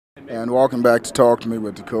And welcome back to Talk to Me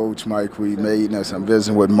with the coach, Mike MAYDEN, as I'm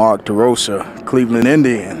visiting with Mark DeROSA, Cleveland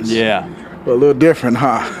Indians. Yeah. Well, a little different,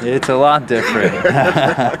 huh? It's a lot different.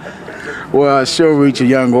 Well, I sure reach a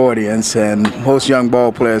young audience, and most young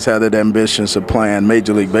ball players have that ambitions of playing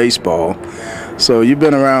Major League Baseball. So you've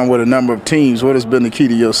been around with a number of teams. What has been the key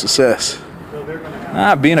to your success?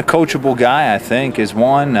 Being a coachable guy, I think, is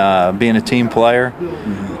one. Being a team player,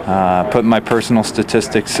 putting my personal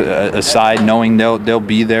statistics aside, knowing they'll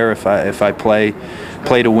be there if I play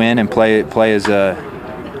to win and play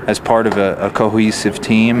as part of a cohesive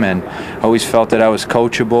team. And always felt that I was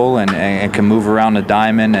coachable and can move around the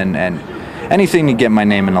diamond and anything to get my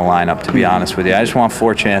name in the lineup. To be honest with you, I just want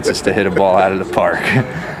 4 chances to hit a ball out of the park.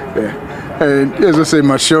 Yeah. And as I say,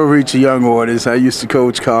 my show reach a young audience. I used to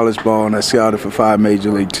coach college ball, and I scouted for 5 major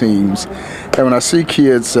league teams. And when I see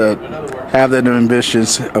kids that have that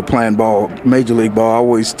ambitions of playing ball, major league ball, I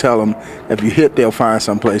always tell them, if you hit, they'll find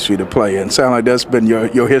some place for you to play. And it sounds like that's been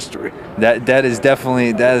your history. That is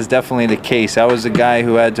definitely the case. I was a guy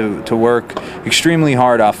who had to work extremely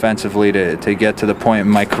hard offensively to get to the point in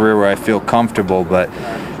my career where I feel comfortable. But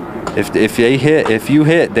if you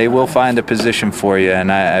hit, they will find a position for you.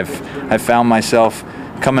 And I've found myself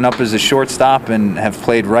coming up as a shortstop and have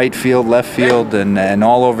played right field, left field, and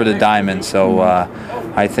all over the diamond. So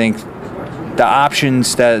I think the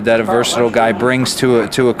options that a versatile guy brings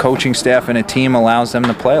to a coaching staff and a team allows them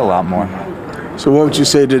to play a lot more. So what would you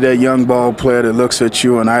say to that young ball player that looks at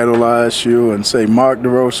you and idolizes you and say, Mark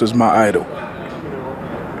DeROSA is my idol?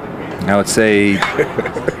 I would say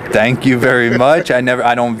thank you very much. I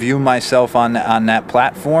don't view myself on that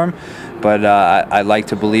platform, but I like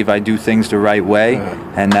to believe I do things the right way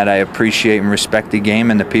and that I appreciate and respect the game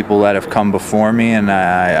and the people that have come before me, and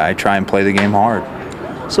I try and play the game hard.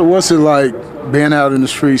 So what's it like being out in the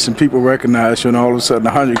streets and people recognize you and all of a sudden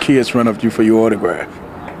 100 kids run up to you for your autograph?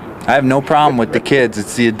 I have no problem with the kids.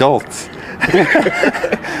 It's the adults.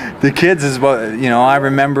 The kids is what, I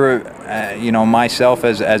remember, myself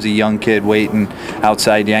as a young kid waiting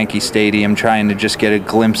outside Yankee Stadium trying to just get a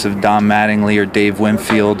glimpse of Don Mattingly or Dave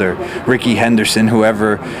Winfield or Ricky Henderson,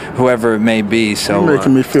 whoever it may be. So you're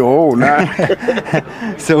making me feel old now.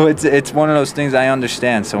 So it's one of those things I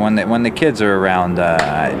understand. So when the kids are around,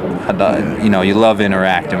 you love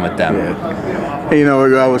interacting with them. Yeah.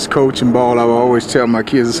 I was coaching ball. I would always tell my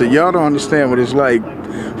kids, I said, y'all don't understand what it's like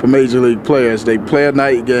for major league players. They play a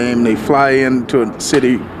night game, they fly into a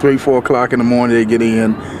city 3-4 o'clock in the morning, they get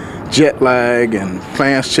in, jet lag and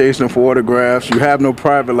fans chasing them for autographs. You have no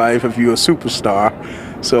private life if you're a superstar.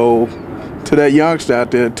 So to that youngster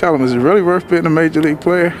out there, tell them, is it really worth being a major league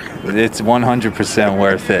player? It's 100%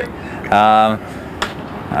 worth it.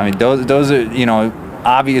 Those are,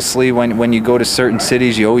 obviously when you go to certain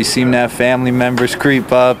cities, you always seem to have family members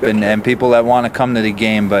creep up and people that want to come to the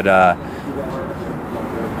game, but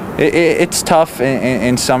it's tough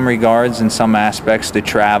in some regards, in some aspects, to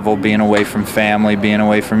travel. Being away from family, being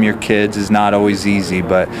away from your kids is not always easy,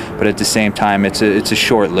 but at the same time, it's a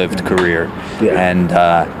short-lived career. Yeah.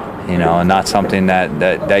 And not something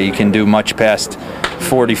that you can do much past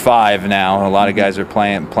 45 now. A lot of guys are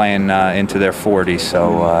playing into their 40s,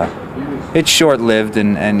 so it's short-lived,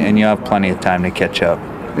 and you have plenty of time to catch up.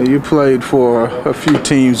 You played for a few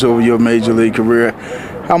teams over your major league career.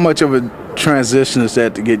 How much of a transition is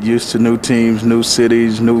that to get used to new teams, new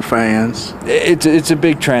cities, new fans? It's a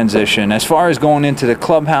big transition. As far as going into the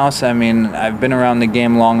clubhouse, I've been around the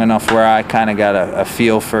game long enough where I kind of got a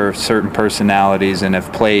feel for certain personalities and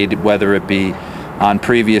have played, whether it be on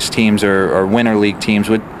previous teams or winter league teams,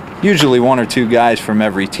 with usually 1 or 2 guys from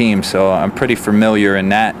every team. So I'm pretty familiar in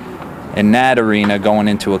that arena going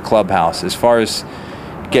into a clubhouse. As far as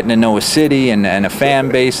getting to know a city and a fan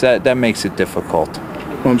base, that makes it difficult.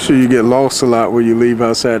 I'm sure you get lost a lot when you leave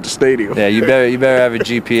outside the stadium. Yeah, you better have a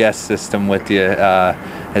GPS system with you.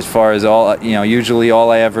 As far as usually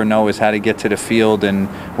all I ever know is how to get to the field and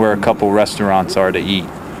where a couple restaurants are to eat.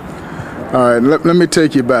 All right, let me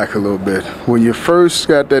take you back a little bit. When you first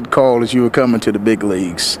got that call as you were coming to the big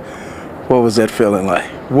leagues, what was that feeling like?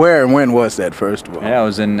 Where and when was that, first of all? Yeah, it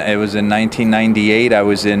was in 1998. I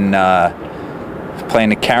was in playing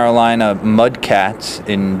the Carolina Mudcats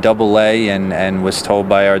in AA, and was told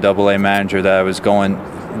by our AA manager that I was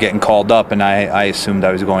getting called up, and I assumed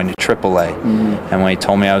I was going to AAA. And when he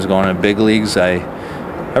told me I was going to the big leagues, I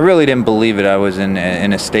really didn't believe it. I was in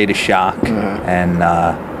a state of shock, and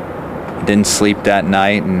didn't sleep that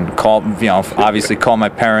night, and obviously called my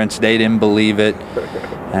parents. They didn't believe it,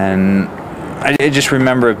 and I just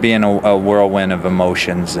remember it being a whirlwind of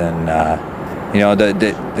emotions, and You know,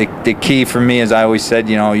 the key for me is I always said,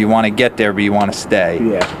 you know, you want to get there, but you want to stay.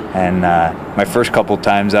 Yeah. And my first couple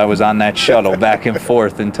times I was on that shuttle back and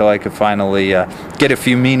forth until I could finally get a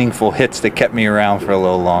few meaningful hits that kept me around for a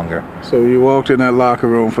little longer. So you walked in that locker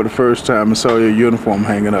room for the first time and saw your uniform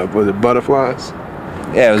hanging up. Was it butterflies?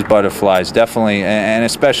 Yeah, it was butterflies, definitely, and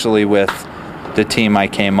especially with the team I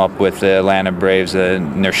came up with, the Atlanta Braves,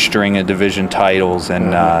 and their string of division titles,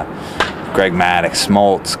 and Greg Maddox,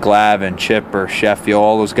 Smoltz, Glavine, Chipper, Sheffield,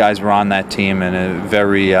 all those guys were on that team, and a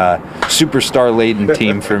very superstar-laden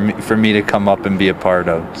team for me to come up and be a part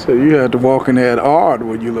of. So you had to walk in there awed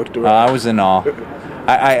when you looked around. I was in awe.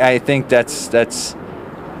 I think that's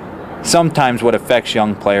sometimes what affects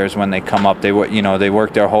young players when they come up. They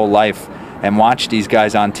work their whole life and watch these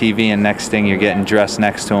guys on TV, and next thing you're getting dressed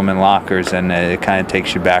next to them in lockers, and it kind of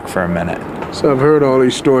takes you back for a minute. So I've heard all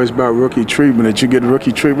these stories about rookie treatment. Did you get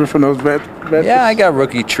rookie treatment from those veterans? Yeah, I got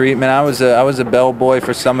rookie treatment. I was a bellboy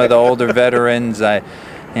for some of the older veterans. I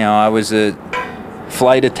was a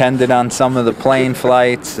flight attendant on some of the plane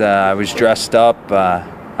flights. I was dressed up.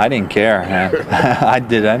 I didn't care, man. I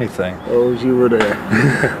did anything. Oh, you were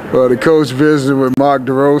there. Well, the coach visited with Mark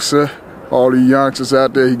DeROSA. All the youngsters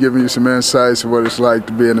out there, he giving you some insights of what it's like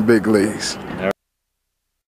to be in the big leagues. All